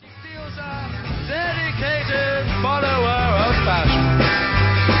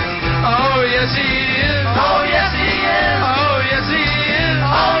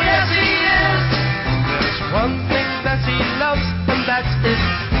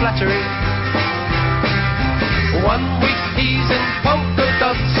flattery. One week he's in polka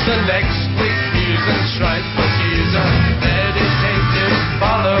dots, the next week he's in stripes, but he's a dedicated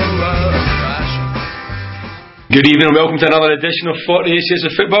follower of fashion. Good evening and welcome to another edition of 48 Shades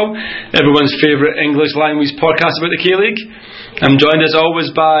of Football, everyone's favourite English language podcast about the K-League. I'm joined as always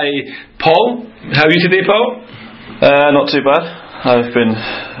by Paul. How are you today, Paul? Not too bad. I've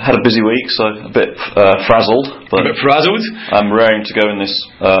had a busy week, so a bit frazzled. But a bit frazzled? I'm raring to go in this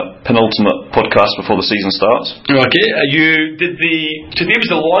penultimate podcast before the season starts. Okay, today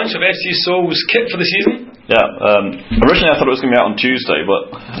was the launch of FC Seoul's kit for the season? Yeah, originally I thought it was going to be out on Tuesday, but...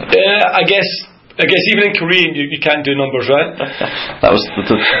 I guess even in Korean you can't do numbers, right? That was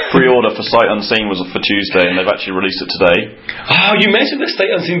the pre-order for Sight Unseen was for Tuesday, and they've actually released it today. Oh, you mentioned this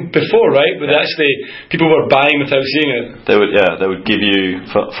Sight Unseen before, right? But actually people were buying without seeing it. They would give you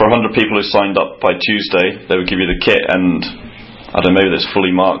for 100 people who signed up by Tuesday, they would give you the kit, and I don't know, maybe it's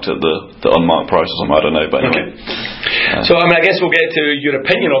fully marked at the unmarked price or something, I don't know, but anyway. Okay. So I guess we'll get to your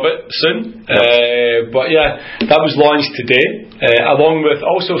opinion of it soon. But yeah, that was launched today, along with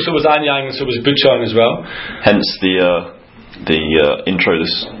also so was Anyang and so was Bucheon as well. Hence the intro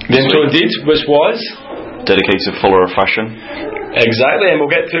this intro week. Indeed, which was dedicated follower of fashion. Exactly, and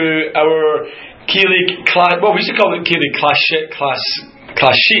we'll get to our K-League class. Well, we should call it K-League class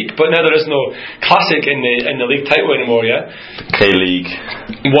chic, but now there is no classic in the league title anymore. Yeah, K-League.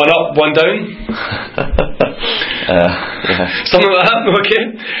 One up, one down. Yeah. Something like that. Okay.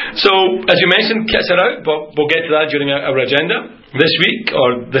 So as you mentioned, kits are out, but we'll get to that during our agenda this week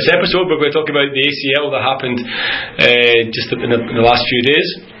or this episode. We're going to talk about the ACL that happened just in the last few days.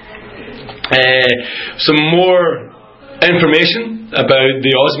 Some more information about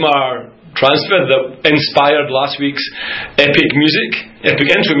the Osmar transfer that inspired last week's epic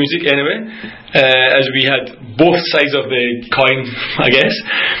intro music anyway, as we had both sides of the coin, I guess.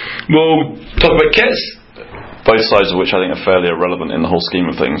 We'll talk about kits, both sides of which I think are fairly irrelevant in the whole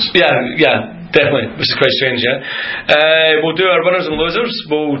scheme of things. Yeah, definitely, which is quite strange. We'll do our winners and losers.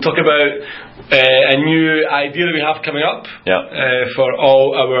 We'll talk about a new idea that we have coming up for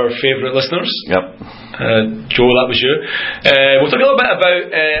all our favourite listeners. Joe, that was you. We'll talk a little bit about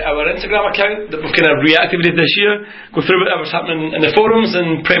our Instagram account that we've kind of reactivated this year. Go through whatever's happening in the forums,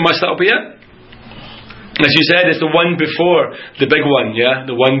 and pretty much that'll be it. As you said, it's the one before the big one,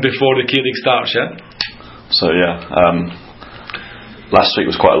 the one before the K-League starts, So last week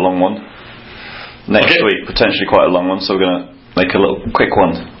was quite a long one. Next week potentially quite a long one, so we're going to make a little quick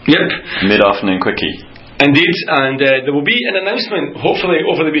one. Mid-afternoon quickie. Indeed, and there will be an announcement hopefully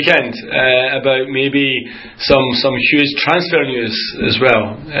over the weekend about maybe some huge transfer news as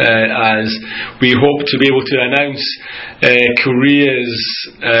well, as we hope to be able to announce Korea's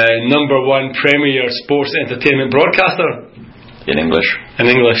number one premier sports entertainment broadcaster. In English.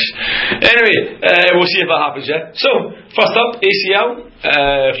 Anyway, we'll see if that happens, So, first up, ACL,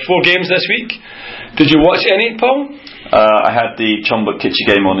 4 games this week. Did you watch any, Paul? I had the Chonbuk Kitchi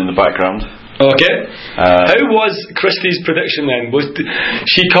game on in the background. Okay. How was Christie's prediction then?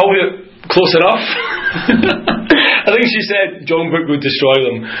 She called it close enough? I think she said Jeonbuk would destroy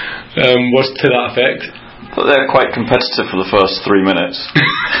them, was to that effect. I thought they were quite competitive for the first 3 minutes.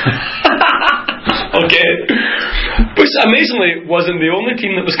 Okay. Which amazingly wasn't the only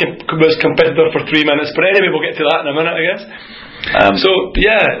team that was competitive for 3 minutes, but anyway, we'll get to that in a minute, I guess.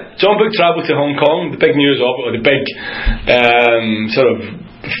 Jeonbuk travelled to Hong Kong. The big news, the big sort of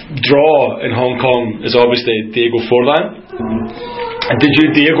draw in Hong Kong is obviously Diego Forlan. Did you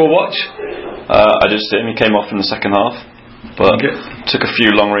Diego watch? I just did, and he came off in the second half, but took a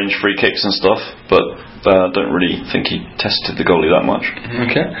few long range free kicks and stuff, but don't really think he tested the goalie that much.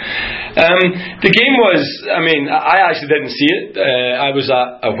 Okay. The game was, I actually didn't see it. I was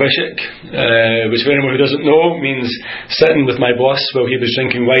at a Wishik, which for anyone who doesn't know means sitting with my boss while he was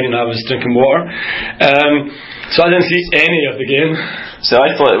drinking wine and I was drinking water. So I didn't see any of the game. So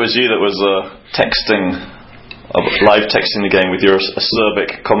I thought it was you that was live texting the game with your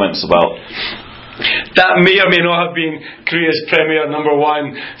acerbic comments about... That may or may not have been Korea's premier number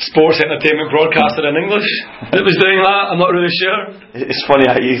one sports entertainment broadcaster in English that was doing that. I'm not really sure. It's funny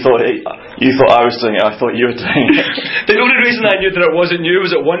how you thought I was doing it. I thought you were doing it. The only reason I knew that it wasn't you was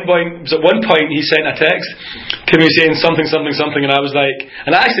at one point he sent a text to me saying something, and I was like,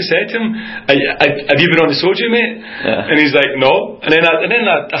 and I actually said to him, have you been on the soju, mate? And he's like, no. And then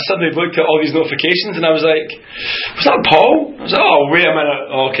I suddenly looked at all these notifications and I was like, was that Paul? I was like, oh wait a minute,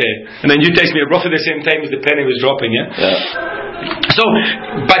 okay. And then you texted me at roughly the same time as the penny was dropping. So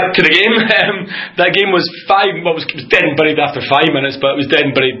back to the game. That game was it was dead and buried after 5 minutes, but it was dead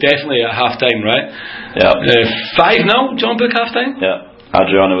and buried definitely at half time, right? 5-0 Jeonbuk half time.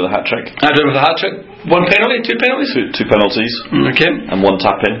 Adriano with a hat-trick. Adriano with a hat-trick. 1 penalty, 2 penalties? Two penalties. Okay. And 1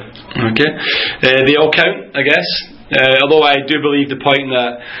 tap-in. Okay. They all count, I guess. Although I do believe the point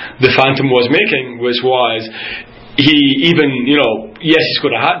that the Phantom was making, which was he even, yes, he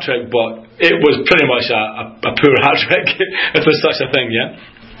scored a hat-trick, but it was pretty much a poor hat-trick, if there's such a thing, yeah?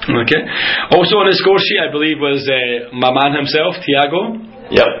 Okay. Also on the score sheet, I believe, was my man himself, Thiago.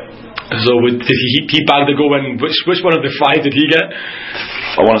 Yep. So did he bagged the goal in? Which one of the 5 did he get?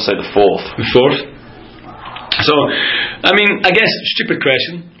 I want to say the 4th. The 4th. So, I mean, I guess stupid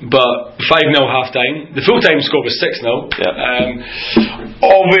question, but 5-0 half time. The full time score was 6-0. Yep.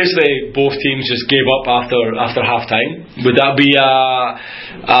 Obviously, both teams just gave up after half time. Would that be a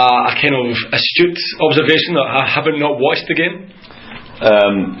kind of astute observation that I haven't not watched the game?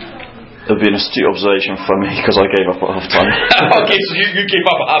 It would be an astute observation from me because I gave up at half time. Okay, so you gave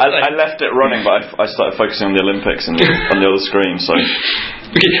up at half time. I left it running, but I started focusing on the Olympics and on the other screen. So.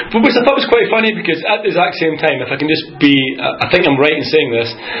 Okay, but which I thought was quite funny because at the exact same time, if I can just be, I think I'm right in saying this,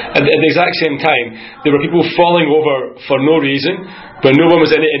 at the exact same time, there were people falling over for no reason, but no one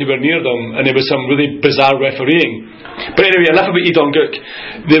was anywhere near them, and there was some really bizarre refereeing. But anyway, enough about Idon Guk.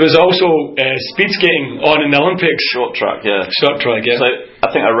 There was also speed skating on in the Olympics. Short track, yeah. Short track, yeah. So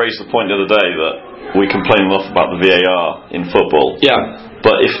I think I raised the point the other day that we complain a lot about the VAR in football. Yeah.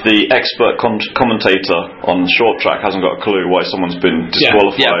 But if the expert commentator on short track hasn't got a clue why someone's been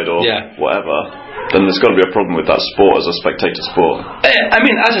disqualified or whatever, then there's got to be a problem with that sport as a spectator sport. I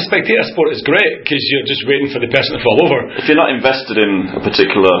mean, as a spectator sport, it's great because you're just waiting for the person to fall over. If you're not invested in a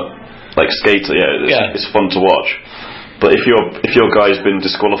particular skater, it's fun to watch. But if your guy's been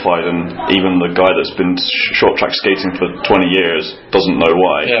disqualified and even the guy that's been short track skating for 20 years doesn't know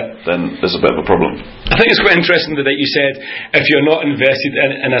why, then there's a bit of a problem. I think it's quite interesting that you said if you're not invested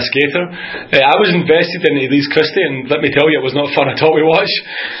in a skater. I was invested in Elise Christie, and let me tell you, it was not fun at all to watch.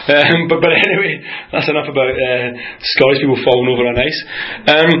 But anyway, that's enough about Scottish people falling over on ice.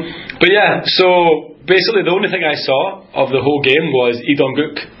 But yeah, so basically the only thing I saw of the whole game was Idon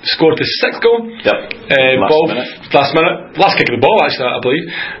Guk scored his 6th goal. Yep. Last minute. Last kick of the ball, actually, I believe.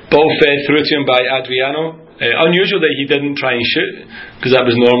 Ball fed through to him by Adriano. Unusual that he didn't try and shoot, because that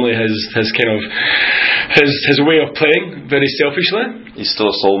was normally his kind of his way of playing, very selfishly. He's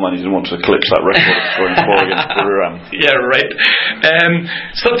still a soul man. He didn't want to eclipse that record of scoring 4 against Buriram. Yeah, right.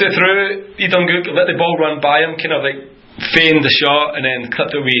 Slipped it through. Idon Guk let the ball run by him, kind of feigned the shot and then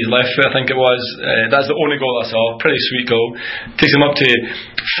clipped it with his left foot, I think it was. That's the only goal I saw. Pretty sweet goal. Takes him up to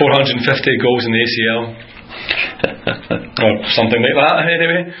 450 goals in the ACL. Or something like that,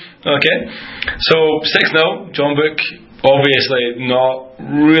 anyway. Okay. So 6-0, John Book, obviously not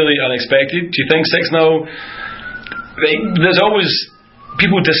really unexpected. Do you think 6-0? There's always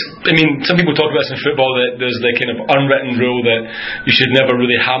some people talk about this in football, that there's the kind of unwritten rule that you should never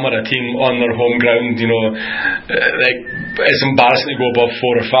really hammer a team on their home ground. It's embarrassing to go above 4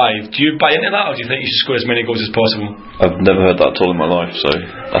 or 5. Do you buy into that, or do you think you should score as many goals as possible? I've never heard that at all in my life, so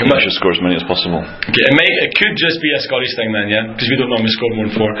I think I should score as many as possible. Okay, it could just be a Scottish thing then, yeah, because we don't normally score more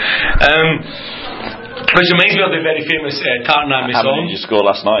than 4. Which reminds me of the very famous Tartan Army song. How many did you score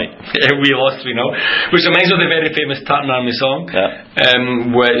last night? We lost, we know. Which reminds me of the very famous Tartan Army song,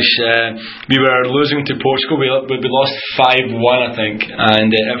 which we were losing to Portugal. We lost 5-1, I think,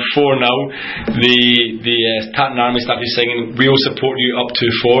 and at 4-0 the Tartan Army started singing "We'll support you up to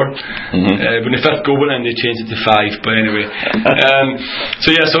 4." When the 5th goal went in, they changed it to 5. But anyway,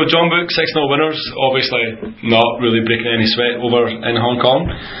 so John Book 6-0 winners. Obviously not really breaking any sweat over in Hong Kong.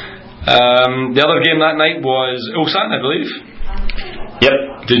 The other game that night was Ulsan, I believe.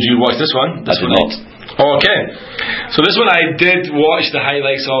 Yep. Did you watch this one? I did not. Okay. So this one I did watch the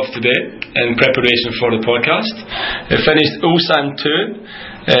highlights of today in preparation for the podcast. It finished Ulsan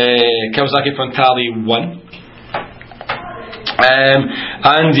 2, Kawasaki Frontale 1.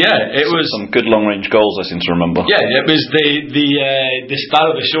 And yeah, it was some good long range goals, I seem to remember. Yeah, it was the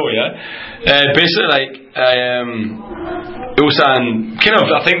star of the show. Yeah, basically Ulsan kind of,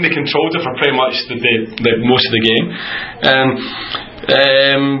 I think they controlled it for pretty much the most of the game.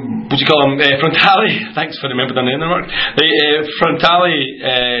 What do you call them? Frontale. Thanks for remembering the name, Mark. Frontale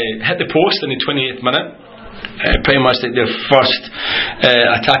hit the post in the 28th minute. Pretty much their first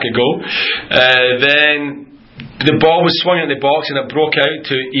attack a goal. Then the ball was swung at the box and it broke out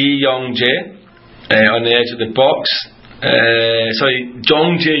to Lee Young Jae on the edge of the box.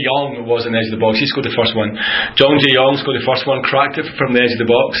 Jong Jae Young was on the edge of the box. He scored the first one. Jong Jae Young scored the first one, cracked it from the edge of the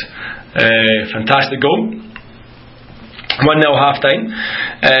box. Fantastic goal. 1-0 half time.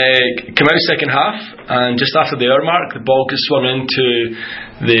 Came out second half, and just after the hour mark, the ball gets swung into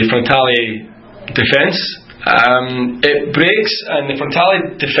the Frontale defence. It breaks, and the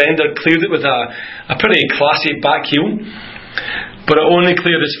Frontale defender cleared it with a pretty classy back heel, but it only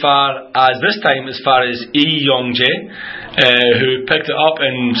cleared as far as Yi Yong-jae, who picked it up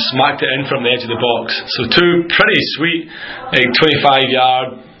and smacked it in from the edge of the box. So two pretty sweet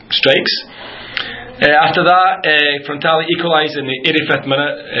 25-yard strikes. After that, Frontale equalised in the 85th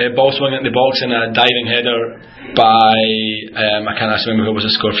minute, ball swung in the box and a diving header by I can't actually remember who was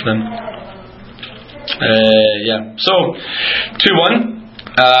the score for them. So 2-1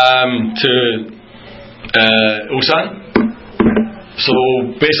 to Ulsan. So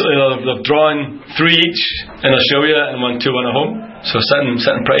basically they've drawn 3 each in Australia and won 2-1 at home. So sitting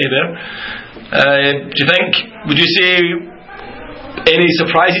pretty there. Would you say any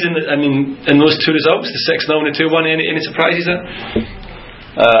surprises in those two results, the 6-0 and the 2-1? Any surprises there?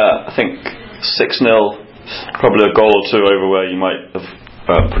 I think 6-0, probably a goal or two over where you might have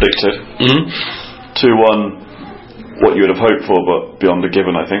predicted. 2-1, what you would have hoped for, but beyond a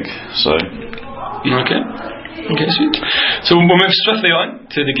given, I think. So. Okay, sweet. So we'll move swiftly on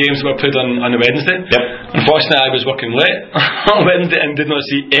to the games that were played on the Wednesday. Yep. Unfortunately, I was working late on Wednesday and did not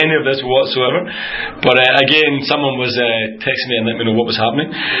see any of this whatsoever. But again, someone was texting me and letting me know what was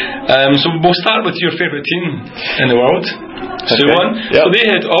happening. So we'll start with your favourite team in the world, Suwon. Yep. So they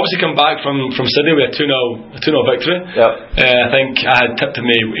had obviously come back from Sydney with a 2-0 victory. Yep. I think I had tipped them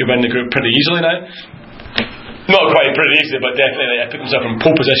to win the group pretty easily now. Not quite pretty easily, but definitely I put themselves in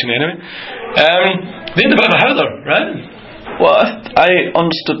pole position anyway. They had a bit of a howler, right? Well, I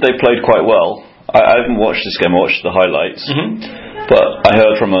understood they played quite well. I haven't watched this game, I watched the highlights. But I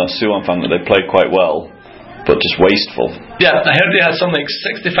heard from a Suwon fan that they played quite well, but just wasteful. Yeah, I heard they had something like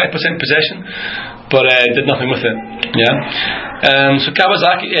 65% possession, but did nothing with it. Yeah. So Kashima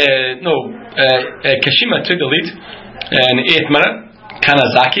took the lead in the 8th minute.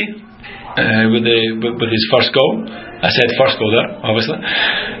 Kanazaki with his first goal. I said first goal there, obviously.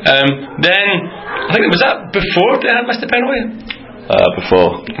 Then I think was that before they had missed the penalty?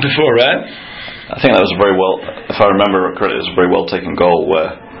 Before, right? I think that was a very well, if I remember correctly, it was a very well taken goal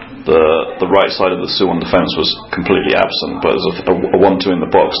where the right side of the Suwon defence was completely absent, but it was a 1-2 in the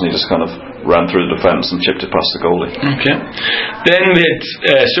box, and he just kind of ran through the defence and chipped it past the goalie. Okay. Then we had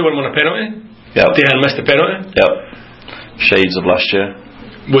Suwon won a penalty. Yep. They had missed the penalty. Yep. Shades of last year.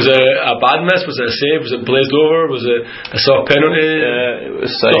 Was it a bad miss? Was it a save? Was it blazed over? Was it a soft penalty? It was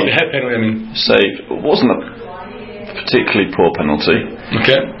save. Not the hit penalty, I mean. Save. It wasn't a particularly poor penalty.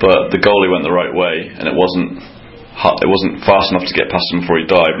 Okay. But the goalie went the right way, and it wasn't fast enough to get past him before he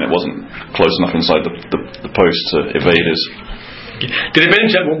dived, and it wasn't close enough inside the post to evade his. Did it by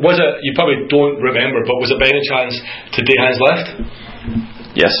any chance, was it, you probably don't remember, but was it by any chance to Dehan's left?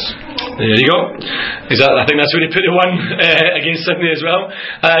 Yes. There you go. I think that's where he put the one against Sydney as well.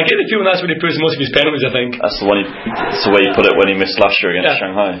 I get the feeling that's where he puts most of his penalties, I think. That's the way you put it when he missed last year against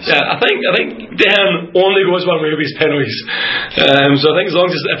Shanghai. So. Yeah, I think Dehan only goes one way with his penalties. So I think as long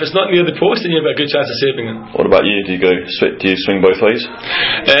as if it's not near the post, then you have a good chance of saving it. What about you? Do you swing both ways?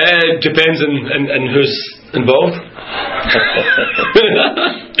 Depends on who's involved.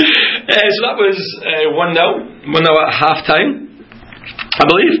 So that was 1-0 at half time, I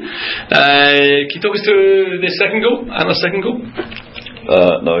believe. Can you talk us through the second goal? Anna's second goal?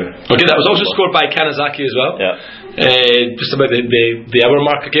 No. Okay, that was also scored by Kanazaki as well. Yeah. Just about the hour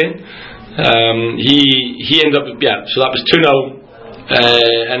mark again. He ended up, so that was 2-0.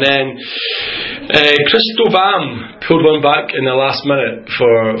 And then Christo Vam pulled one back in the last minute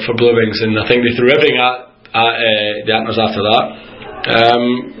for Blue Wings, and I think they threw everything at the Antlers after that.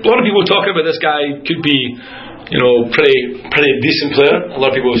 A lot of people talking about this guy could be, pretty decent player. A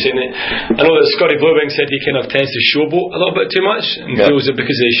lot of people were saying it. I know that Scotty Bluewing said he kind of tends to showboat a little bit too much, and feels that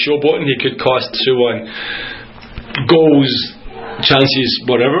because he's showboating he could cost Suwon goals, chances,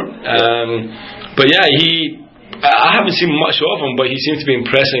 whatever. But yeah, I haven't seen much of him, but he seems to be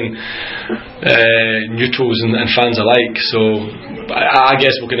impressing neutrals and fans alike. So I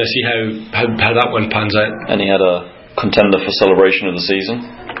guess we're going to see how that one pans out. And he had a contender for celebration of the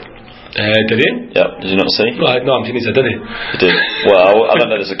season. Did he? Yeah. Did you not see? No, I'm saying he did he? He did. Well, I don't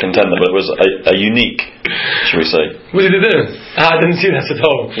know if it's a contender, but it was a unique, shall we say. What did he do? I didn't see that at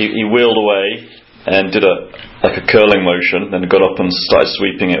all. He wheeled away and did a curling motion, then got up and started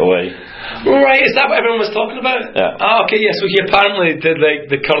sweeping it away. Right, is that what everyone was talking about? Yeah. Okay, yeah, so he apparently did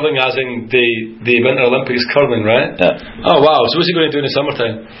like the curling as in the Winter Olympics curling, right? Yeah. Oh wow, so what's he going to do in the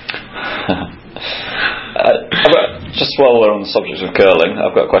summertime? Just while we're on the subject of curling,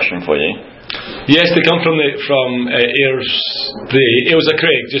 I've got a question for you. Yes, they come from Ayr's, the Ailsa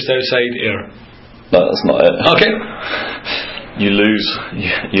Craig, just outside Ayr. No, that's not it. Okay. you lose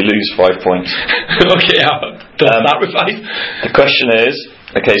 5 points. Okay, start with 5. The question is,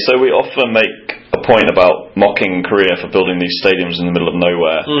 okay, so we often make a point about mocking Korea for building these stadiums in the middle of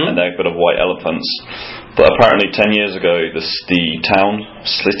nowhere, and they're a bit of white elephants. But apparently 10 years ago, the town,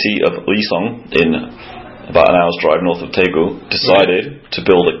 city of Uiseong, in about an hour's drive north of Daegu, decided to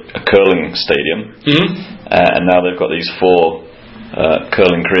build a curling stadium, and now they've got these 4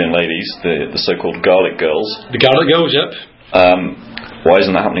 curling Korean ladies, the so-called garlic girls. The garlic girls, yep. Why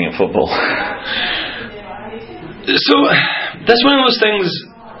isn't that happening in football? So that's one of those things.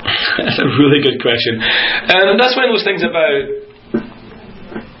 That's a really good question, and that's one of those things about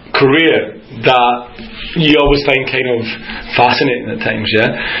Korea that you always find kind of fascinating at times.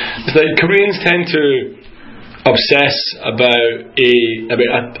 Yeah, it's like Koreans tend to obsess about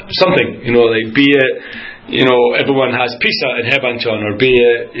something, like be it, everyone has pizza and hebanchan, or be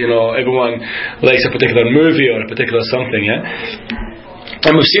it, everyone likes a particular movie or a particular something, yeah.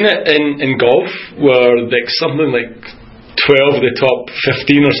 And we've seen it in golf, where something like 12 of the top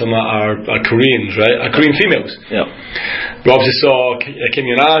 15 or something are Koreans, right? Are Korean females. Yeah. We obviously saw Kim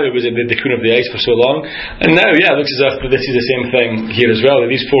Yuna, who was the Queen of the Ice for so long, and now, it looks as if this is the same thing here as well.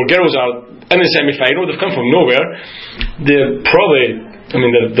 These 4 girls are in the semi-final. They've come from nowhere. They're probably,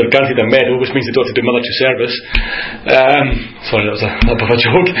 they're guaranteed a medal, which means they don't have to do military service. Sorry, that was a bit of a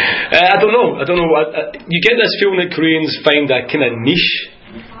joke. I don't know. You get this feeling that Koreans find a kind of niche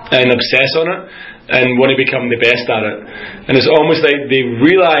and obsess on it, and want to become the best at it. And it's almost like they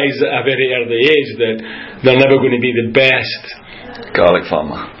realise at a very early age that they're never going to be the best garlic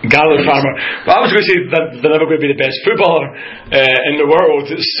farmer. But I was going to say that they're never going to be the best footballer in the world,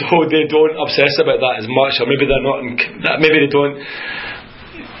 so they don't obsess about that as much, or maybe they're not. Maybe they don't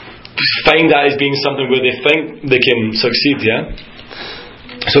find that as being something where they think they can succeed. Yeah.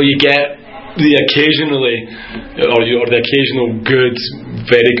 So you get the occasional good,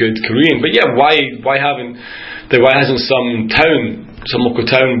 very good Korean. But yeah, why hasn't some local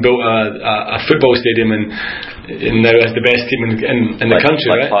town built a football stadium and now has the best team in the country,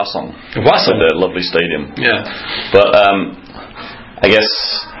 like right? Hwasong, the lovely stadium. Yeah. But I guess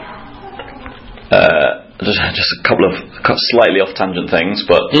just a couple of slightly off tangent things.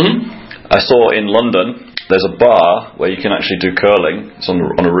 But I saw in London, there's a bar where you can actually do curling. It's on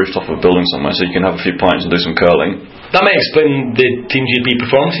a rooftop of a building somewhere, so you can have a few pints and do some curling. That may explain the Team GB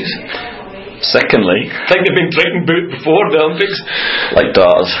performances. Secondly, I think they've been drinking before the Olympics. Like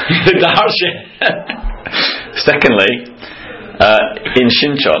darts. The darts, yeah. Secondly, in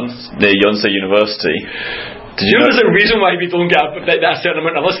Shincheon, near Yonsei University, did you know there's a reason why we don't get a certain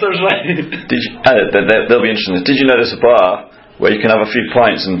amount of listeners, right? They'll be interested. Did you know there's a bar where you can have a few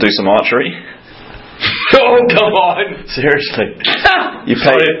pints and do some archery? Oh, come on! Seriously. You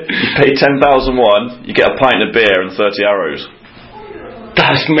pay 10,000 won, you get a pint of beer and 30 arrows.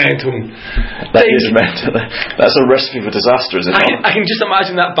 That's mental. That is mental. That's a recipe for disaster, is it not? I can just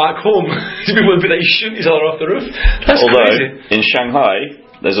imagine that back home. People would be like shooting each other off the roof. That's crazy. In Shanghai,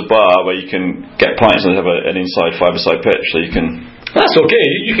 there's a bar where you can get pints and have an inside 5-a-side pitch, so you can... That's okay.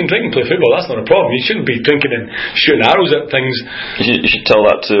 You can drink and play football. That's not a problem. You shouldn't be drinking and shooting arrows at things. You should tell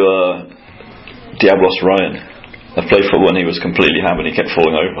that to Diablos Ryan. I played football and he was completely hammered. He kept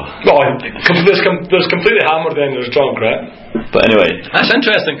falling over. There's completely hammered, then there's drunk, right? But anyway, that's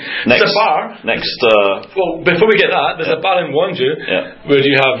interesting. There's a bar. Well, before we get that, there's a bar in Wonju where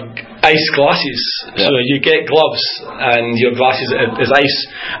you have ice glasses. So you get gloves and your glasses is ice,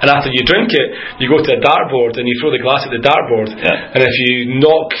 and after you drink it, you go to a dartboard and you throw the glass at the dartboard. And if you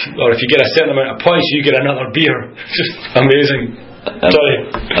knock, or if you get a certain amount of points, you get another beer. Just amazing.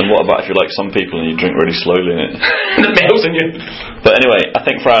 And what about if you're like some people and you drink really slowly in it? It melts in you. But anyway, I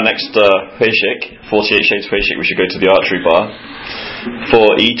think for our next Feishik, 48 Shades Feishik, we should go to the archery bar.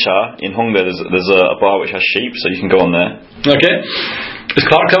 For Icha in Hongdae, there's a bar which has sheep, so you can go on there. Okay. Is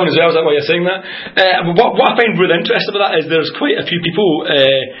Clark coming as well? Is that why you're saying that? What I find really interesting about that is there's quite a few people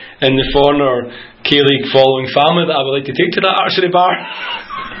in the foreigner K-League following family that I would like to take to that archery bar.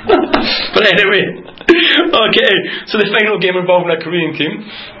 But anyway, okay, so the final game involving a Korean team.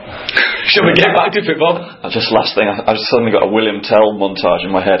 Shall we get back to football? Last thing, I just suddenly got a William Tell montage in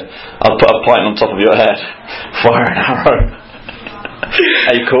my head. I'll put a pint on top of your head, fire an arrow.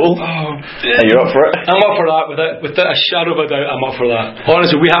 Are you cool? Are you up for it? I'm up for that, without a shadow of a doubt. I'm up for that.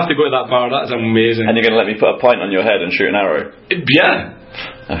 Honestly, we have to go to that bar. That's amazing. And you're going to let me put a pint on your head and shoot an arrow? Yeah.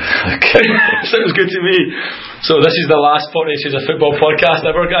 Okay. Sounds good to me. So this is the last 40 Shades of Football podcast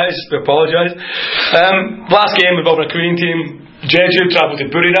ever, guys. I apologise. Last game involving a Korean team. Jeju travelled to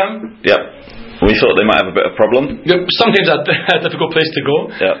Buriram. Yep. We thought they might have a bit of problem. Sometimes a difficult place to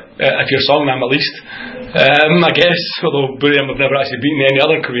go. If you're Songnam, at least. I guess, although Buriram have never actually beaten any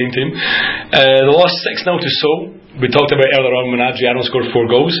other Korean team. They lost 6-0 to Seoul. We talked about earlier on when Adriano scored 4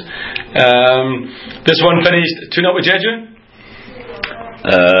 goals. This one finished 2-0 with Jeju.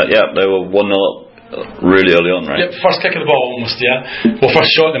 They were 1-0 up really early on, right? First kick of the ball almost, Well,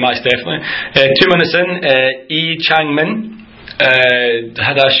 first shot of the match, definitely. 2 minutes in, Lee Chang-min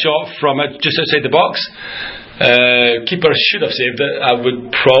had a shot from just outside the box. Keeper should have saved it, I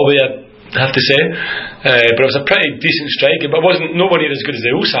would probably have to say, but it was a pretty decent strike. But it wasn't nowhere near as good as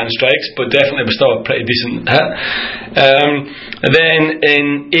the Ulsan strikes, but definitely was still a pretty decent hit. And then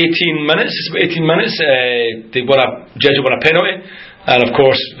in 18 minutes, Jeju won a penalty, and of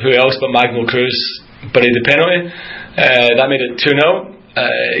course, who else but Magnol Cruz buried the penalty. That made it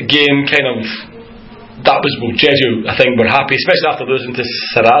 2-0. Game kind of. Jeju, I think, were happy, especially after losing to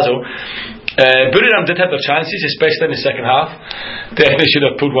Sarazo. Buriram did have their chances, especially in the second half. Definitely should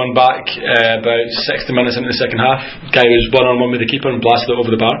have pulled one back about 60 minutes into the second half. Guy was one-on-one with the keeper and blasted it over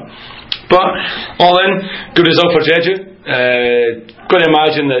the bar. But all in, good result for Jeju. Got to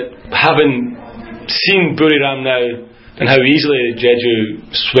imagine that, having seen Buriram now and how easily Jeju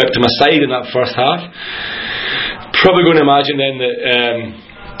swept them aside in that first half, probably going to imagine then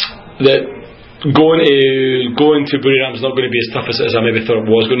that going to Buriram is not going to be as tough as I maybe thought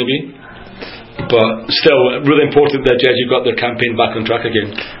it was going to be. But still, really important that Jeju got their campaign back on track again.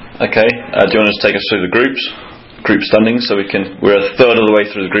 Okay, do you want to take us through the group standings? So we're a third of the way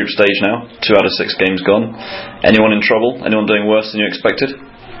through the group stage now. 2 out of 6 games gone. Anyone in trouble? Anyone doing worse than you expected?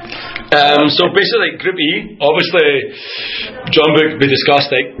 So basically, Group E, obviously, John Book, we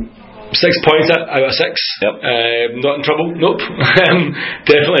discussed, 6 points out of 6. Not in trouble. Nope.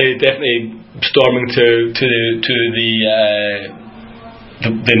 Definitely storming to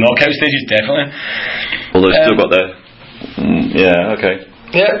the knockout stages. Definitely. Although they've still got their. Okay.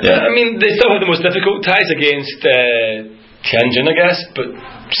 I mean, they still have the most difficult ties against Tianjin, I guess, but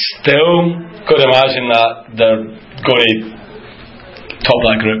still, got to imagine that they're going to top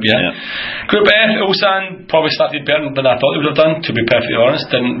that group. Group F, Ulsan probably started better than I thought they would have done, to be perfectly honest.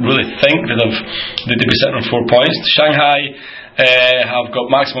 Didn't really think they'd be sitting on 4 points. Shanghai have got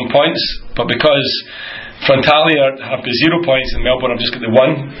maximum points, but because Frontalier have got 0 points and Melbourne have just got the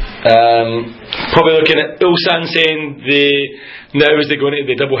 1, probably looking at Ulsan saying now as they go into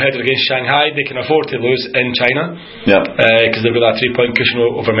the double header against Shanghai, they can afford to lose in China because they've got that 3-point cushion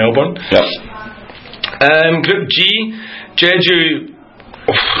over Melbourne. Group G, Jeju,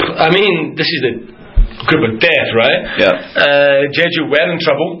 I mean, this is the group of death, right? Jeju were in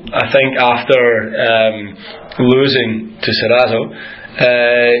trouble, I think, after losing to Sarazo.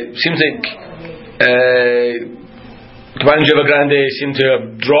 Seems like Guangzhou Evergrande seemed to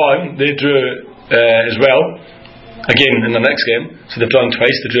have drawn. They drew as well, again in the next game. So they've drawn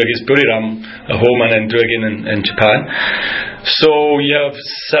twice. They drew against Buriram at home and then drew again in Japan. So you have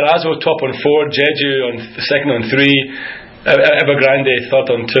Sarazo top on 4, Jeju on second on 3, Evergrande third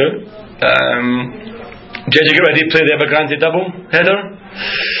on 2. Jeju get ready to play the Evergrande double header.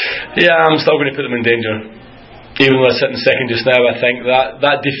 I'm still going to put them in danger. Even though they're sitting second just now, I think that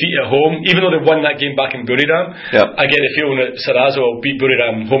defeat at home, even though they won that game back in Buriram, I get the feeling that Sarazo will beat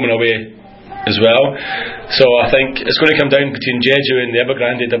Buriram home and away as well. So I think it's going to come down between Jeju and the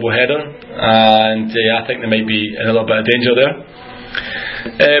Evergrande double header, and I think they might be in a little bit of danger there.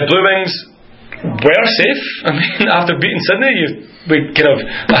 Blue Wings were safe. I mean, after beating Sydney, we kind of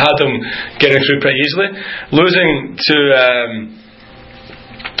had them getting through pretty easily. Losing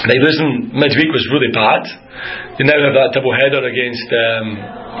midweek was really bad. They now have that double header against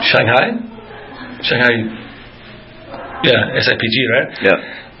Shanghai, SIPG, right?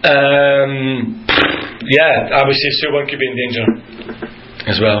 I would say Suwon could be in danger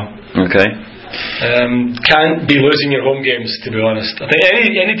as well. Can't be losing your home games, to be honest. I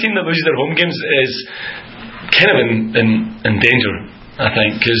think any team that loses their home games is kind of in danger, I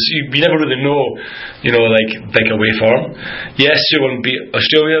think, because you never really know, like big away form. Yes, Suwon beat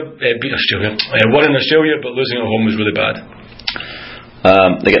Australia, won in Australia, but losing at home was really bad.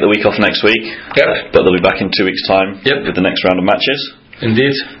 They get the week off next week, but they'll be back in 2 weeks' time with the next round of matches.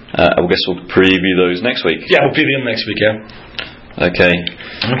 Indeed. I guess we'll preview those next week. We'll preview them next week. Okay.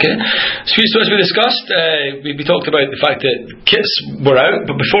 So as we discussed, we talked about the fact that kits were out,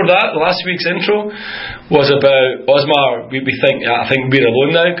 but before that, last week's intro was about Osmar. I think we're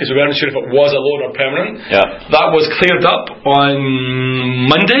alone now because we weren't sure if it was a loan or permanent. That was cleared up on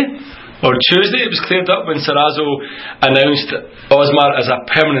Monday or Tuesday. It was cleared up when Sarazo announced Osmar as a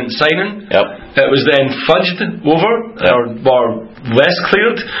permanent signing. It was then fudged over or less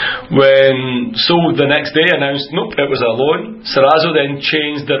cleared when So the next day announced nope, it was a loan. Sarazo then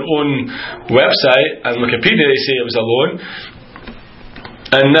changed their own website and Wikipedia they say it was a loan,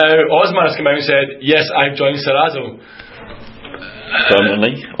 and now Osmar has come out and said yes, I've joined Sarazo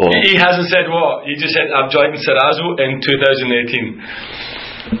permanently, or he hasn't said what, he just said I've joined Sarazo in 2018.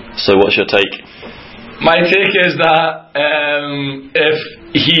 So what's your take? My take is that if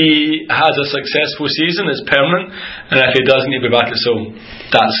he has a successful season, it's permanent, and if he doesn't, he'll be back at Seoul.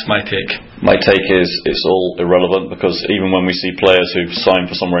 That's my take. My take is it's all irrelevant, because even when we see players who've signed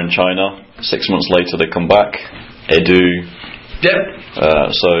for somewhere in China, 6 months later they come back. Edu. Yep.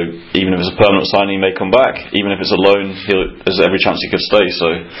 So even if it's a permanent signing, he may come back. Even if it's a loan, there's every chance he could stay.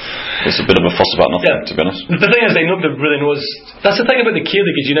 So it's a bit of a fuss about nothing, to be honest. The thing is, nobody really knows. That's the thing about the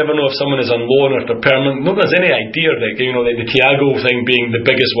K-League, is you never know if someone is on loan or if they're permanent. Nobody has any idea. Like the Thiago thing being the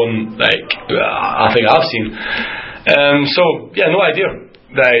biggest one. I think I've seen. So yeah, no idea.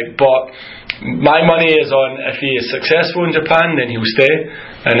 Right, but my money is on if he is successful in Japan, then he'll stay,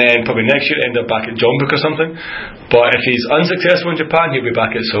 and then probably next year end up back at Jeonbuk or something. But if he's unsuccessful in Japan, he'll be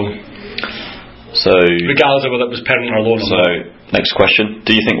back at Seoul. So regardless of whether it was permanent or loan. So next question: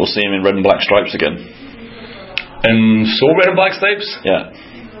 do you think we'll see him in red and black stripes again? In Seoul red and black stripes? Yeah.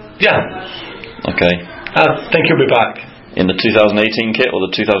 Yeah. Okay. I think he'll be back. In the 2018 kit or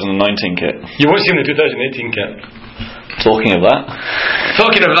the 2019 kit? You won't see him in the 2018 kit. Talking of that,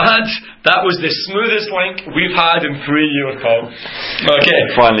 that was the smoothest link we've had in 3 years, Paul. Okay.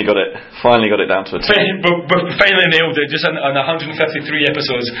 Finally got it down to a 10. We finally nailed it, just on 153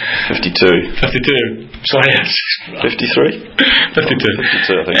 episodes. 52. Sorry. 53? 52,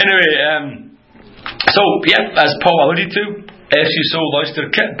 I think. Anyway, so yeah, as Paul alluded to, FC Seoul launched their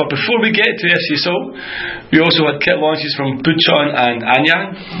kit, but before we get to FC Seoul, we also had kit launches from Bucheon and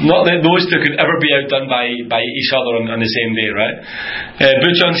Anyang. Not that those two could ever be outdone by each other on the same day, right?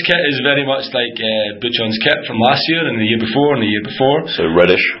 Bucheon's kit is very much like Bucheon's kit from last year and the year before and the year before. So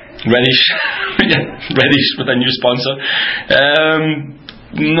reddish. Yeah, reddish with a new sponsor.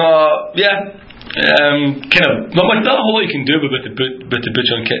 Kind of not a whole lot you can do with the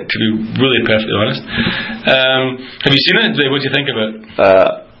Bucheon kit, to be really perfectly honest. Have you seen it? What do you think of it?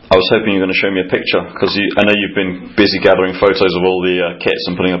 I was hoping you were going to show me a picture, because I know you've been busy gathering photos of all the kits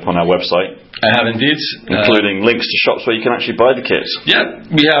and putting up on our website. I have indeed, including links to shops where you can actually buy the kits.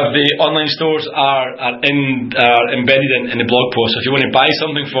 Yeah, we have the online stores are embedded in the blog post. So if you want to buy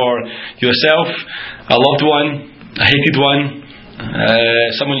something for yourself, a loved one, a hated one,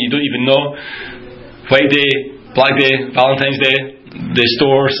 someone you don't even know, White Day, Black Day, Valentine's Day, the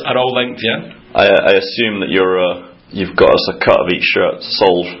stores are all linked. Yeah. I assume that you've got us a cut of each shirt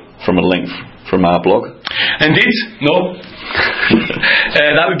sold from a link from our blog. Indeed, no.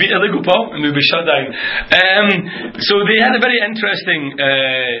 That would be illegal, Paul, and we'd be shut down. So they had a very interesting.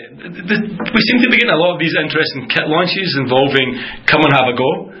 We seem to be getting a lot of these interesting kit launches involving come and have a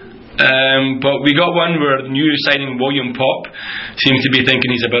go. But we got one where the new signing William Pop seems to be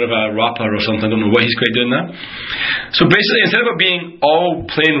thinking he's a bit of a rapper or something. I don't know what he's quite doing there. So basically, instead of it being all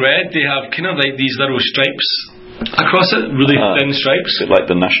plain red, they have kind of like these little stripes across it, really thin stripes. A bit like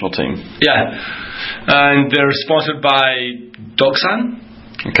the national team. Yeah, and they're sponsored by Doksan.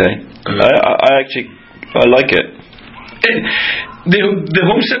 Okay. I like it. The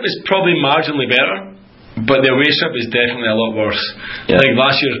home strip is probably marginally better, but the away strip is definitely a lot worse. Yeah. I think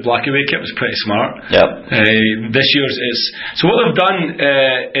last year's black away kit was pretty smart. Yeah. This year's is. So what they've done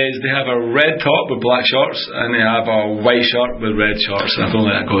is they have a red top with black shorts and they have a white shirt with red shorts. And I don't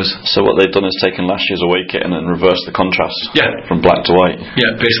know how that goes. So what they've done is taken last year's away kit and then reversed the contrast. Yeah. From black to white.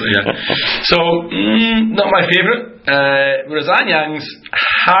 Yeah, basically, yeah. So not my favourite. Whereas Anyang's,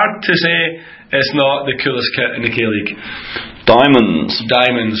 hard to say it's not the coolest kit in the K-League.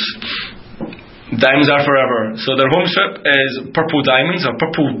 Diamonds are forever. So their home strip is purple diamonds, or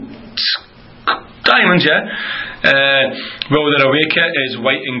purple diamonds, yeah. Well, their away kit is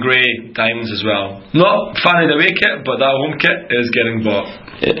white and grey diamonds as well. Not fan of the away kit, but that home kit is getting bought.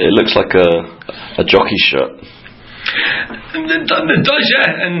 It looks like a jockey shirt. It does,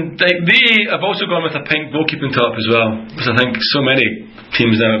 yeah. And they have also gone with a pink goalkeeping top as well, because I think so many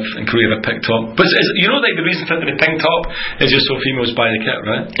teams now in Korea have a pink top. But the reason for the pink top is just so females buy the kit,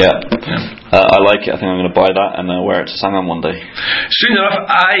 right? Yeah. I like it. I think I'm going to buy that and wear it to Sangam one day. Strange enough,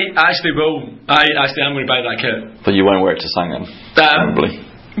 I actually will. I actually am going to buy that kit. But you won't wear it to Sangam,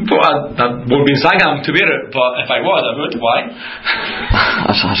 probably. Well, I won't be in Sangam to wear it, but if I was, I would. Why?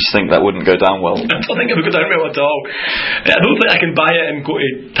 I just think that wouldn't go down well. I don't think it would go down well at all. I don't think I can buy it and go to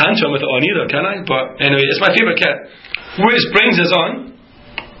Tantrum with it on either, can I? But anyway, it's my favourite kit. Which brings us on.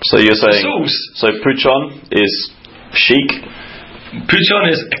 So you're saying, so Bucheon is chic, Puchon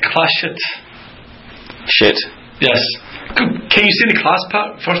is a class shit. Shit. Yes. Can you say the class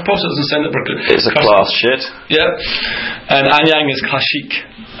part first, Paul? So it doesn't sound that we're It's a class shit. Yeah. And Anyang is class chic.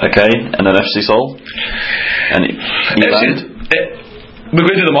 Okay, and then FC Seoul. And Eland. We're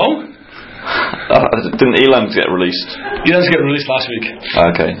going to do them all. Didn't Eland get released? Eland get released last week.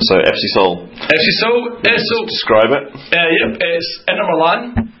 Okay, so FC Seoul. FC Seoul. Describe it. Yep, it's Inter Milan.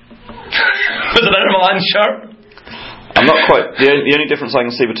 With an Inter Milan shirt. I'm not quite. The only difference I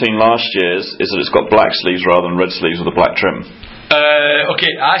can see between last year's is that it's got black sleeves rather than red sleeves with a black trim.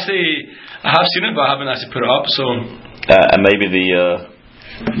 Okay, actually, I have seen it, but I haven't actually put it up. So, and maybe the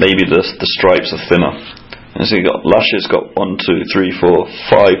stripes are thinner. And so you got last year's got 1, 2, 3,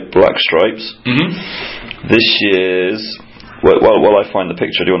 4, 5 black stripes. Mm-hmm. This year's. While I find the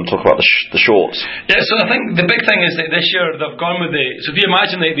picture, do you want to talk about the shorts? Yeah, so I think the big thing is that this year they've gone with so if you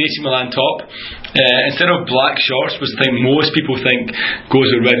imagine the AC Milan top, instead of black shorts, which I think most people think goes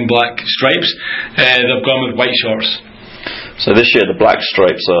with red and black stripes, they've gone with white shorts. So this year the black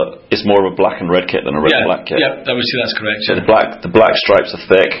stripes it's more of a black and red kit than a red and black kit. Yeah, I would say that's correct. So the black stripes are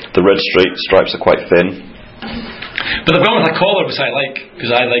thick, the red stripes are quite thin. But they've gone with a collar, which I like, because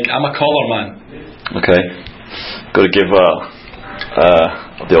I'm a collar man. Okay. Got to give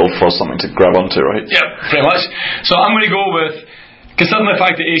the old Foz something to grab onto, right? Yeah, pretty much. So I'm going to go with, considering the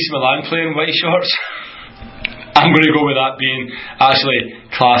fact that AC Milan play in white shorts, I'm going to go with that being actually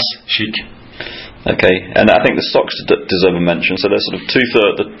class chic. Okay, and I think the socks deserve a mention. So they're sort of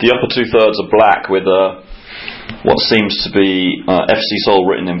the upper 2/3 are black with what seems to be FC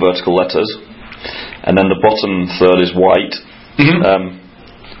Seoul written in vertical letters, and then the bottom third is white.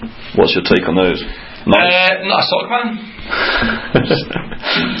 Mm-hmm. What's your take on those? Not a sock man.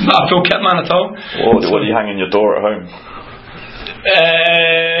 Not a full kit man at all. What do you hang in your door at home?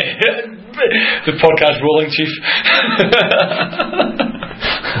 The podcast rolling, Chief.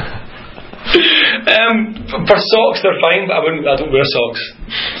 For socks they're fine, but I don't wear socks.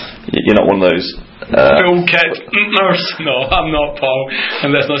 You're not one of those full kit nurse. No, I'm not, Paul.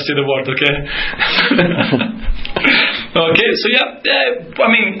 And let's not say the word, okay? Okay, so I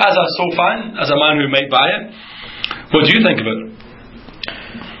mean, as a Seoul fan, as a man who might buy it, what do you think of it?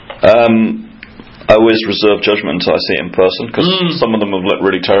 I always reserve judgment until I see it in person, because some of them have looked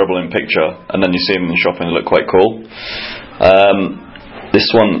really terrible in picture, and then you see them in the shop and they look quite cool.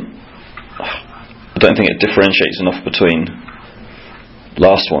 This one, I don't think it differentiates enough between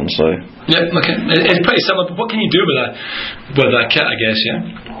last one, so yeah, okay, it's pretty similar. But what can you do with that kit? I guess, yeah.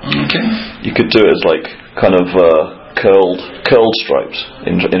 Okay, you could do it as like kind of curled stripes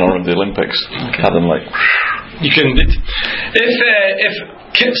in honor of the Olympics. Okay. Have them like. You can if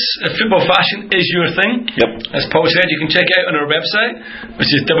football fashion is your thing, yep. As Paul said, you can check it out on our website, which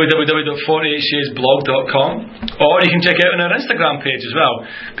is www.48shadesblog.com, or you can check it out on our Instagram page as well,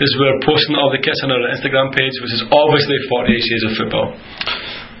 because we're posting all the kits on our Instagram page, which is obviously 48 Shades of Football.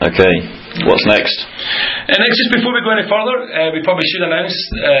 Okay, what's next? Next, just before we go any further, we probably should announce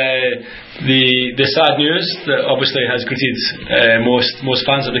the sad news that obviously has greeted most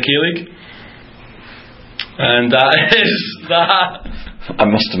fans of the K-League. And that is that. I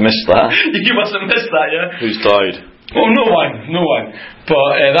must have missed that. You must have missed that, yeah? Who's died? Oh, no one.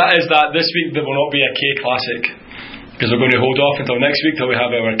 But that is that this week there will not be a K Classic, because we're going to hold off until next week till we have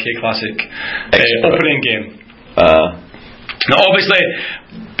our K Classic opening game. Now, obviously,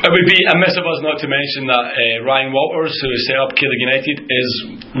 it would be amiss of us not to mention that Ryan Walters, who set up K-League United, is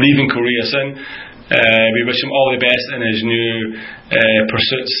leaving Korea soon. We wish him all the best in his new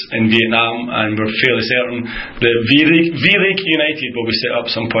pursuits in Vietnam, and we're fairly certain that V-League United will be set up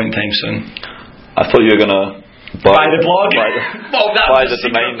some point in time soon. I thought you were going to buy the blog. Buy the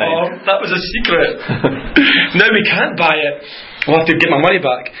domain name. That was a secret. Now we can't buy it. I'll have to get my money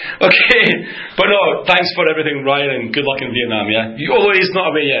back. Okay, but no, thanks for everything, Ryan, and good luck in Vietnam. Yeah, although he's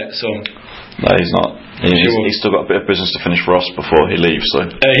not away yet, so. No, he's not. He's still got a bit of business to finish for us before he leaves. So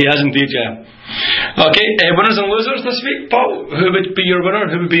he has indeed, yeah. Okay, winners and losers this week, Paul. Who would be your winner?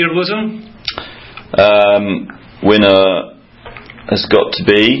 Who would be your loser? Winner has got to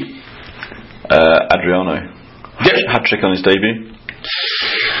be Adriano. Yep. Hat-trick on his debut.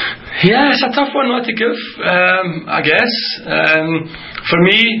 Yeah, it's a tough one not to give, I guess. For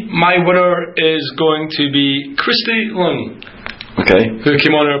me, my winner is going to be Christy Lung. Okay. Who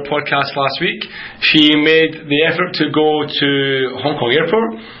came on our podcast last week. She made the effort to go to Hong Kong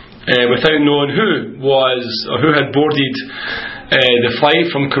Airport without knowing who had boarded the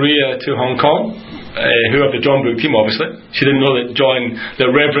flight from Korea to Hong Kong, who had the John Brook team, obviously. She didn't know that the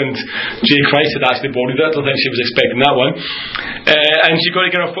Reverend J. Christ had actually boarded it. I don't think she was expecting that one. And she got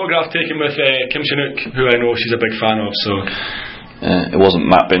to get a photograph taken with Kim Chinook, who I know she's a big fan of. So It wasn't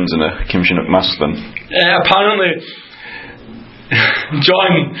Matt Binns in a Kim Chinook mask then. Apparently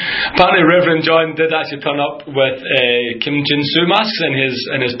Reverend John did actually turn up with Kim Jin-soo masks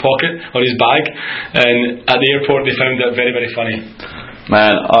in his pocket or his bag, and at the airport they found it very, very funny.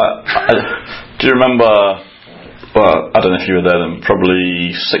 Man, do you remember? Well, I don't know if you were there then.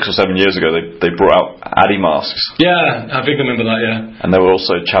 Probably 6 or 7 years ago, they brought out Addy masks. Yeah, I think I remember that. Yeah, and there were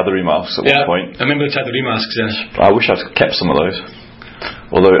also Chadari masks at one point. I remember the Chadari masks. Yes, I wish I'd kept some of those.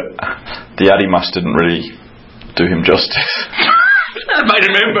 Although the Addy mask didn't really do him justice. I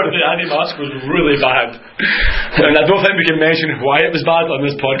remember the Addy mask was really bad, and I don't think we can mention why it was bad on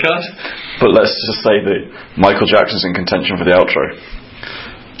this podcast. But let's just say that Michael Jackson's in contention for the outro.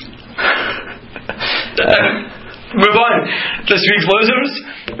 Move on. This week's losers.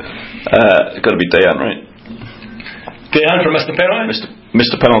 It's got to be Dayan, right? Dayan for Mr. Penalty.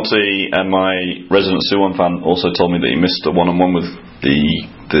 Mr. Penalty, and my resident Suwon fan also told me that he missed a one-on-one with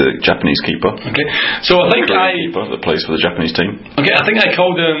the Japanese keeper. Okay, so I think keeper that plays for the Japanese team. Okay, I think I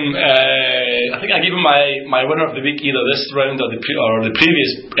called him. I think I gave him my winner of the week either this round or the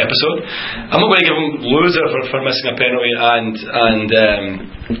previous episode. I'm not going to give him loser for missing a penalty and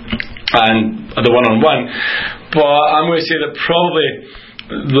the one-on-one, but I'm going to say that probably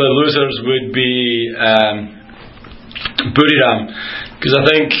the losers would be Buriram, because I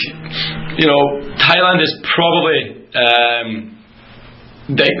think Thailand is probably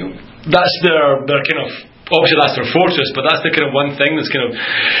that's their kind of, obviously that's their fortress, but that's the kind of one thing that's kind of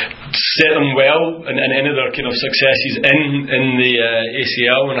set them well and any of their kind of successes in the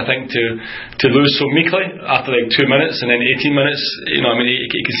ACL. And I think to lose so meekly after like 2 minutes and then 18 minutes, you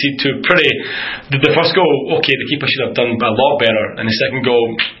can see two pretty. The first goal, okay, the keeper should have done a lot better, and the second goal,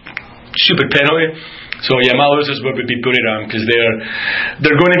 stupid penalty. So yeah, my losers would be Buriram, because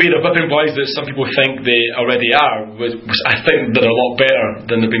they're going to be the whipping boys that some people think they already are. I think they're a lot better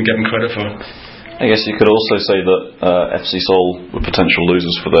than they've been given credit for. I guess you could also say that FC Seoul were potential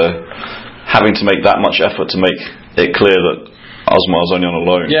losers for their having to make that much effort to make it clear that Osmar is only on a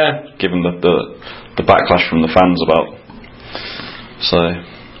loan. Yeah. Given the backlash from the fans about. So.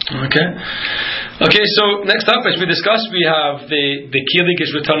 Okay. So next up, as we discussed, we have the K-League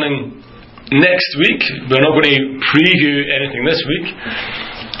is returning next week. We're not going to preview anything this week,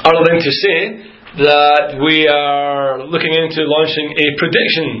 other than to say that we are looking into launching a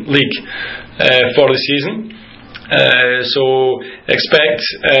prediction league for the season. So expect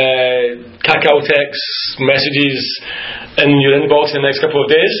Kakao text messages in your inbox in the next couple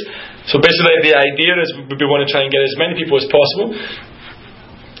of days. So basically the idea is we want to try and get as many people as possible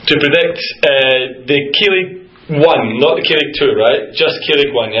to predict the K-League 1, not the K-League 2, right? Just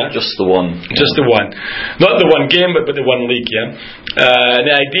K-League 1, yeah? Just the one. Just the one. Not the one game, but the one league, yeah?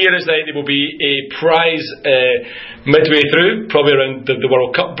 The idea is that there will be a prize midway through, probably around the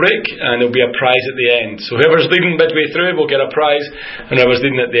World Cup break, and there will be a prize at the end. So whoever's leading midway through will get a prize, and whoever's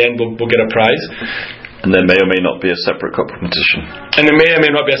leading at the end will get a prize. And there may or may not be a separate cup competition. And there may or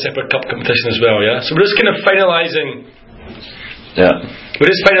may not be a separate cup competition as well, yeah? So we're just kind of finalising... Yeah.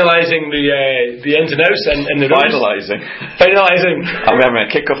 We're just finalising the ins and outs and the rules. Finalising. I'm having a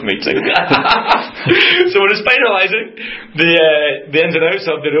kick-off meeting. So we're just finalising the ins and outs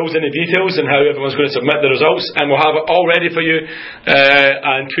of the rules and the details and how everyone's going to submit the results, and we'll have it all ready for you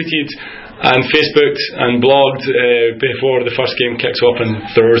and tweeted and Facebooked and blogged before the first game kicks off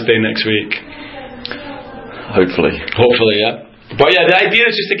on Thursday next week. Hopefully, yeah. But yeah, the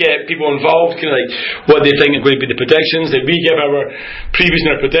idea is just to get people involved, kind of like what they think are going to be the predictions. That we give our previews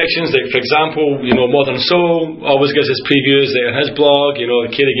and our predictions. Like for example, Modern Soul always gives us previews on his blog. The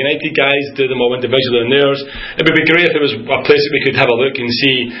K-League United guys do them all individually on theirs. It would be great if there was a place that we could have a look and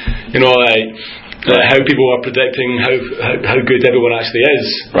see, how people are predicting how good everyone actually is.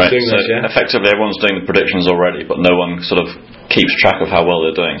 Right. Doing so this, yeah? Effectively, everyone's doing the predictions already, but no one sort of keeps track of how well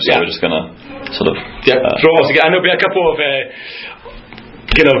they're doing. So we're just going to sort of throw us again. And there'll be a couple of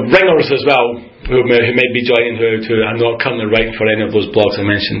kind of ringers as well who may be joining who are not currently writing for any of those blogs I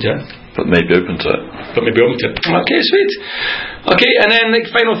mentioned, yeah. But may be open to it. Okay, sweet. Okay, and then the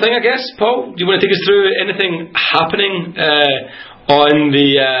final thing, I guess, Paul, do you want to take us through anything happening on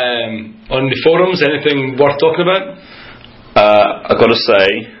the forums? Anything worth talking about? I've got to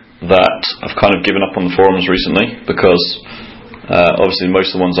say that I've kind of given up on the forums recently because obviously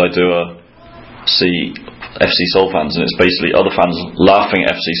most of the ones I do are FC Seoul fans, and it's basically other fans laughing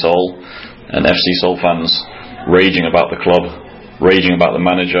at FC Seoul and FC Seoul fans raging about the club, raging about the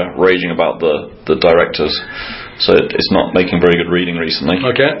manager, raging about the directors. So it's not making very good reading recently.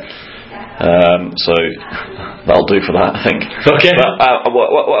 Okay. So that'll do for that, I think. Okay. But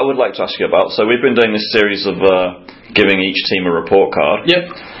what I would like to ask you about, so we've been doing this series of giving each team a report card. Yep.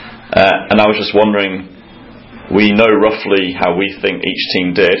 And I was just wondering, we know roughly how we think each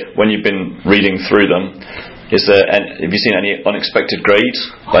team did. When you've been reading through them, have you seen any unexpected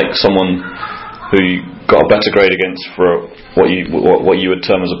grades? Like someone who got a better grade against for what you would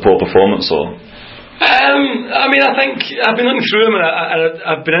term as a poor performance, or? I mean, I think I've been looking through them, and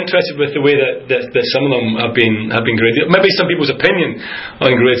I've been interested with the way that some of them have been graded. Maybe some people's opinion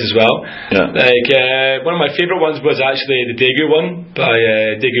on grades as well. Yeah. Like one of my favourite ones was actually the Daegu one by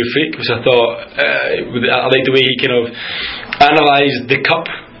Daegu Freak, which I thought I liked the way he kind of analysed the cup.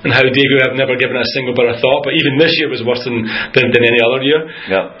 And how Daegu have never given it a single bit of thought, but even this year was worse than any other year.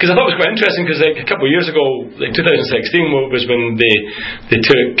 Yeah. Because I thought it was quite interesting, because like a couple of years ago, like 2016 was when they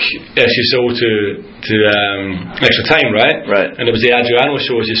took SUSO to extra time, right? Right. And it was the Adriano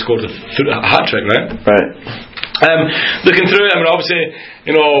show as he scored a hat trick, right? Right. Looking through it, I mean, obviously,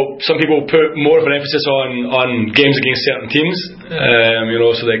 you know, some people put more of an emphasis on games against certain teams. You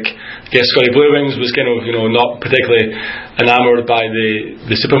know, so like, I guess Scotty Blue Wings was kind of, you know, not particularly enamoured by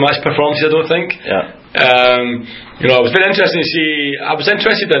the Supermatch performances, I don't think. Yeah. You know, it was very interesting to see. I was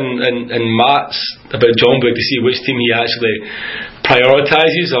interested in Matt's about John Book to see which team he actually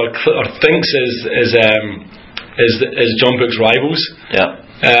prioritises or thinks is John Book's rivals. Yeah.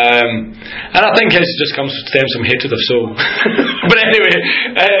 And I think it just stems from hatred of Soul. But anyway,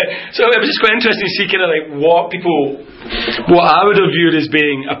 so it was just quite interesting to see kind of like what I would have viewed as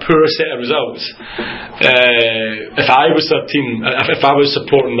being a poor set of results if I was a team, if I was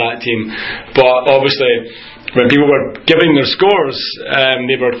supporting that team. But obviously, when people were giving their scores,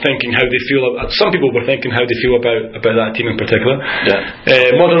 they were thinking how they feel. Some people were thinking how they feel about that team in particular.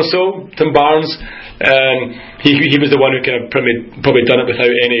 Yeah. Modern Soul, Tim Barnes. He was the one who kind of probably done it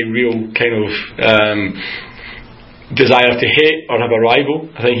without any real kind of desire to hate or have a rival.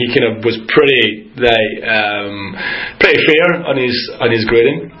 I think he kind of was pretty fair on his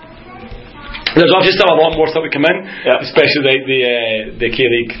grading. There's obviously still a lot more stuff to come in, especially like the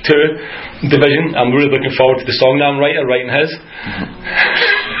K-League 2 division. I'm really looking forward to the Songnam writer writing his.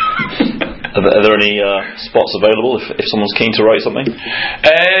 Are there any spots available if someone's keen to write something?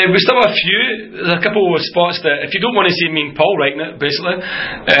 We still have a few. There's a couple of spots that, if you don't want to see me and Paul writing it, basically,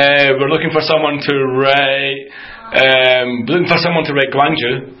 we're looking for someone to write.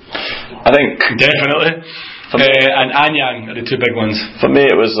 Gwangju. I think definitely. And Anyang are the two big ones. For me,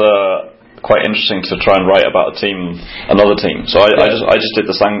 it was quite interesting to try and write about another team. So I just did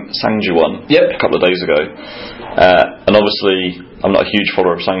the Sangju one a couple of days ago, and obviously I'm not a huge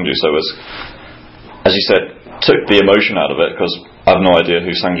follower of Sangju, so it was, as you said, took the emotion out of it, because I have no idea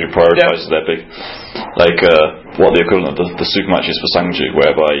who Sangju prioritises their big, what the equivalent of the super matches for Sangju,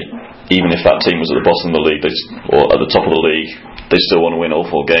 whereby even if that team was at the bottom of the league or at the top of the league, they still want to win all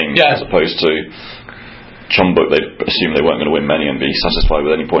 4 games, as opposed to Chumbuk, they assumed they weren't going to win many and be satisfied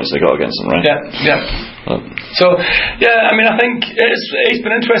with any points they got against them, right? So, I mean, I think it's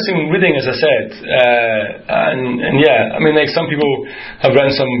been interesting reading, as I said, and I mean, like, some people have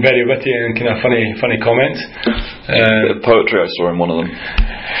written some very witty and kind of funny comments. Bit of poetry I saw in one of them.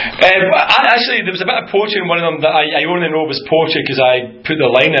 Actually, there was a bit of poetry in one of them that I only know was poetry because I put the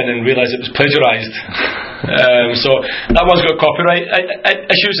line in and realised it was plagiarised. So that one's got copyright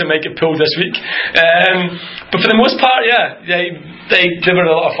issues that might get pulled this week. But for the most part, they delivered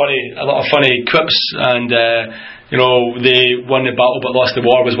a lot of funny quips, and you know, they won the battle but lost the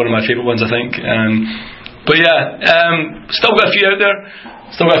war was one of my favourite ones, I think. But still got a few out there.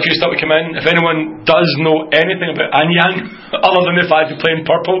 Still got a few stuff to come in. If anyone does know anything about Anyang, other than the fact they play in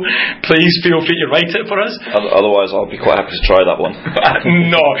purple, please feel free to write it for us. Otherwise, I'll be quite happy to try that one.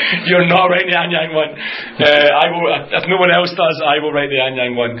 No, you're not writing the Anyang one. I will. If no one else does, I will write the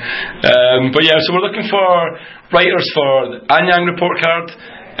Anyang one. But so we're looking for writers for the Anyang report card.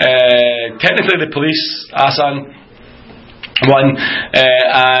 Technically, the police Asan one,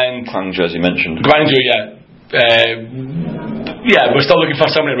 and Gwangju, as you mentioned. Gwangju, we're still looking for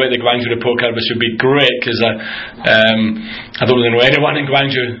somebody to write the Gwangju report card, which would be great, because I don't really know anyone in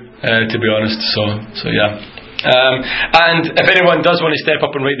Gwangju, to be honest. So and if anyone does want to step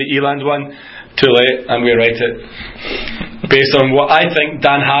up and write the Eland one, too late, I'm going to write it based on what I think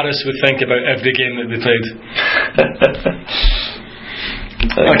Dan Harris would think about every game that they played.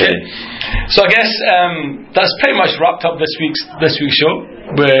 Okay. So I guess that's pretty much wrapped up this week's show.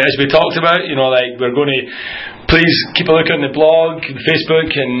 As we talked about, you know, like, we're going to please keep a look on the blog, the Facebook,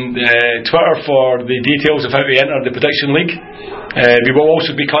 and Twitter for the details of how to enter the prediction league. We will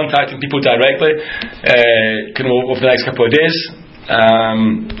also be contacting people directly over the next couple of days.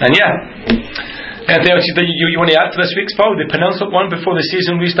 Anything else you want to add to this week's poll? The penultimate one before the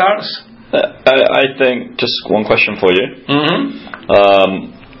season restarts? I think just one question for you.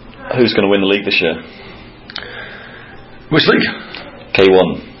 Who's going to win the league this year? Which league?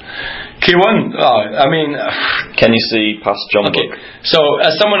 K1. K1. Can you see past John Book? So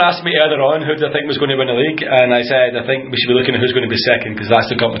someone asked me earlier on who do I think was going to win the league, and I said I think we should be looking at who's going to be second, because that's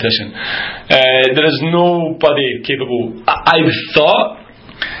the competition. There is nobody capable. I thought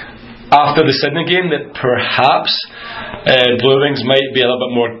after the Sydney game that perhaps Blue Wings might be a little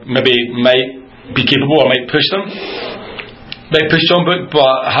bit more, maybe might be capable, or might push them, might push John Book, but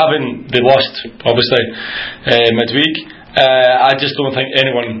they lost obviously midweek. I just don't think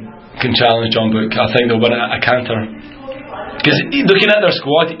anyone can challenge John Book. I think they'll win it at a canter, because looking at their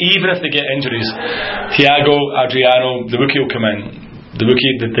squad, even if they get injuries, Thiago, Adriano, the rookie will come in. The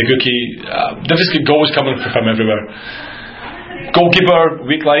rookie, they've just got goals coming from everywhere. Goalkeeper,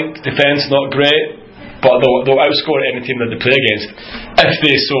 weak link. Defence, not great, but they'll outscore any team that they play against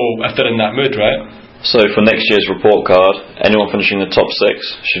if they're in that mood, right? So for next year's report card, anyone finishing the top 6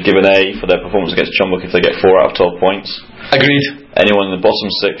 should give an A for their performance against John Book if they get 4 out of 12 points. Agreed. Anyone in the bottom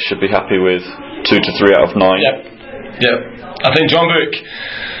 6 should be happy with 2 to 3 out of 9. Yep. I think John Book,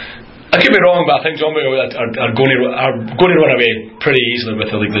 I could be wrong, but I think John Book are going to run away pretty easily with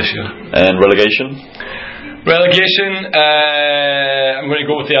the league this year. And relegation? I'm going to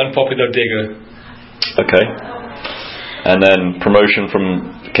go with the unpopular Daegu. Okay. And then promotion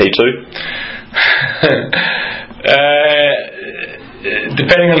from K2?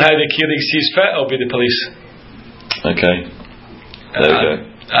 Depending on how the K League sees fit, it'll be the Police. Okay. There we go.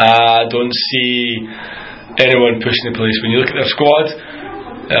 I don't see anyone pushing the Police. When you look at their squad,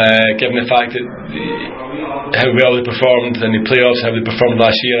 given the fact that how well they performed in the playoffs, how they performed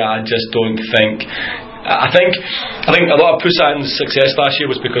last year, I just don't think. I think a lot of Busan's success last year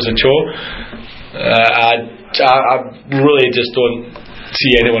was because of Cho. I really just don't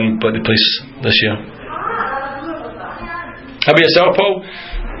see anyone but the Police this year. How about yourself, Paul?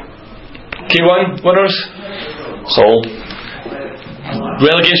 K1 winners? Seoul.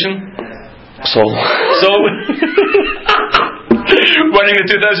 Relegation? Seoul. Winning the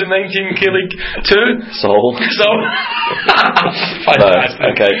 2019 K League 2? Seoul. Fantastic. No,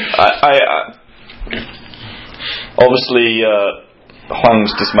 okay. I obviously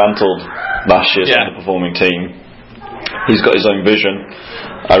Hwang's dismantled last year's underperforming team. He's got his own vision.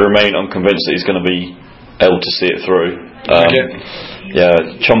 I remain unconvinced that he's going to be able to see it through.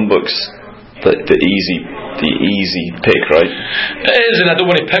 Chonbuk's the easy pick, right? It is, and I don't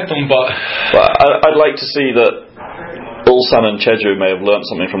want to pick them, but I'd like to see that Ulsan and Jeju may have learnt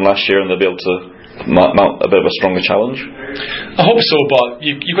something from last year, and they'll be able to mount a bit of a stronger challenge. I hope so, but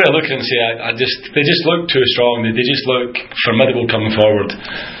you've got to look at it and say they just look too strong. They just look formidable coming forward.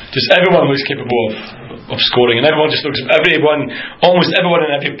 Just everyone looks capable of scoring, and almost everyone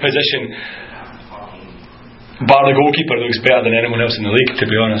in every position, bar the goalkeeper, looks better than anyone else in the league, to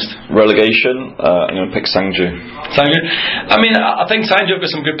be honest. Relegation, I'm going to pick Sangju. I mean, I think Sangju have got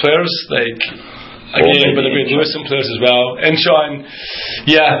some good players, again, but they're going to lose some players as well. Incheon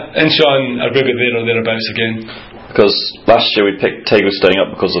are maybe there or thereabouts again. Because last year we picked Taegu staying up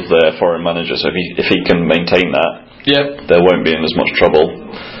because of their foreign manager, so if he can maintain that, there won't be in as much trouble.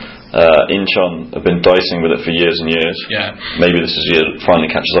 Incheon have been dicing with it for years and years. Maybe this is year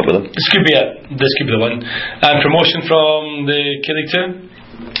finally catches up with them. This could be it. This could be the one. And promotion from the K League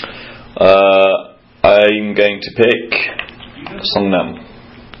 2? I'm going to pick Songnam.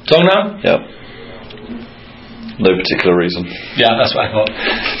 Songnam? Yep. No particular reason. Yeah, that's what I thought.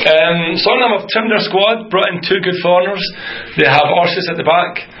 Songnam have trimmed their squad, brought in 2 good foreigners. They have Orsis at the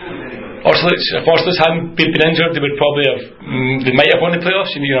back. If Orsis hadn't been injured, they they might have won the playoffs.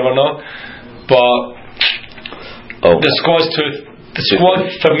 You never know. But the squad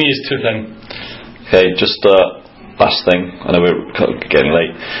for me is too thin. Okay, just last thing. I know we're getting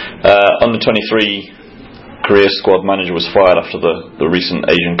late. Under 23 Korea squad manager was fired after the recent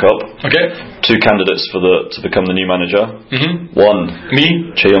Asian Cup. Okay. 2 candidates to become the new manager. Mm-hmm. 1,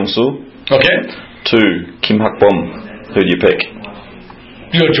 me, Choi Young-soo. Okay. 2, Kim Hak-bom. Who do you pick?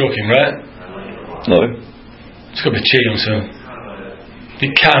 You're joking, right? No. It's got to be Choi Young-soo.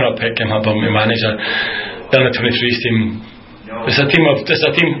 You cannot pick Kim Hak-bom as manager. The under 23s team. It's a team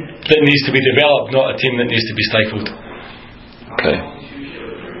that needs to be developed, not a team that needs to be stifled. Okay.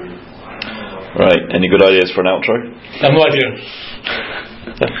 Right, any good ideas for an outro? I have no idea.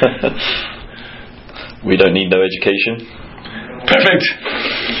 We don't need no education. Perfect.